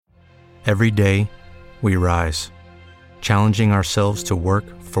Every day, we rise, challenging ourselves to work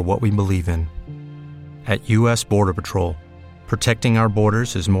for what we believe in. At U.S. Border Patrol, protecting our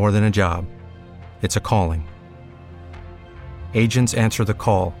borders is more than a job. It's a calling. Agents answer the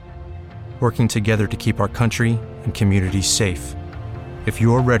call, working together to keep our country and communities safe. If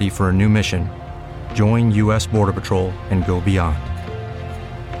you're ready for a new mission, join U.S. Border Patrol and go beyond.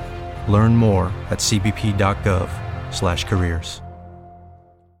 Learn more at cbp.gov/careers.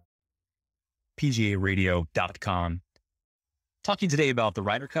 PGAradio.com. Talking today about the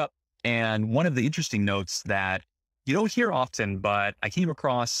Ryder Cup, and one of the interesting notes that you don't hear often, but I came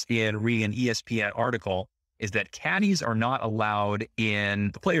across in reading an ESPN article, is that caddies are not allowed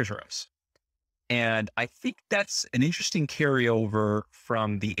in the players' rooms. And I think that's an interesting carryover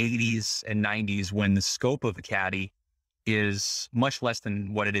from the 80s and 90s when the scope of the caddy is much less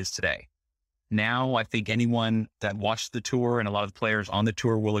than what it is today. Now, I think anyone that watched the tour and a lot of the players on the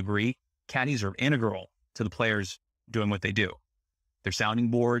tour will agree, caddies are integral to the players doing what they do. They're sounding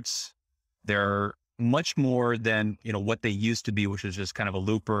boards. They're much more than, what they used to be, which is just kind of a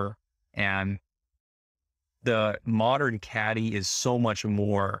looper. And the modern caddy is so much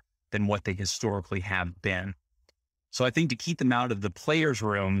more than what they historically have been. So I think to keep them out of the players'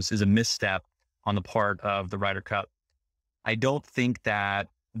 rooms is a misstep on the part of the Ryder Cup. I don't think that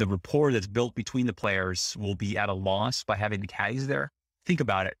the rapport that's built between the players will be at a loss by having the caddies there. Think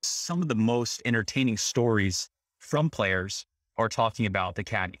about it. Some of the most entertaining stories from players are talking about the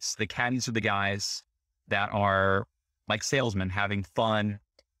caddies. The caddies are the guys that are like salesmen, having fun,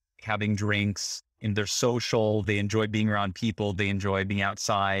 having drinks, and they're social. They enjoy being around people. They enjoy being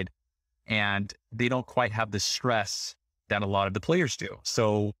outside, and they don't quite have the stress that a lot of the players do.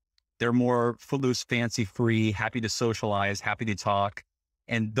 So they're more footloose, fancy free, happy to socialize, happy to talk.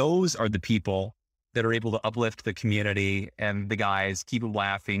 And those are the people that are able to uplift the community and the guys, keep them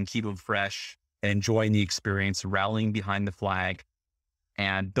laughing, keep them fresh, and enjoying the experience, rallying behind the flag.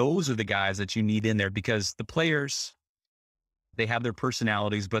 And those are the guys that you need in there, because the players, they have their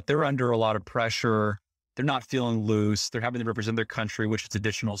personalities, but they're under a lot of pressure. They're not feeling loose. They're having to represent their country, which is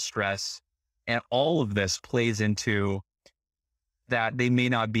additional stress. And all of this plays into that they may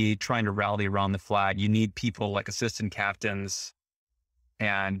not be trying to rally around the flag. You need people like assistant captains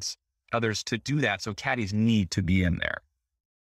and others to do that. So caddies need to be in there.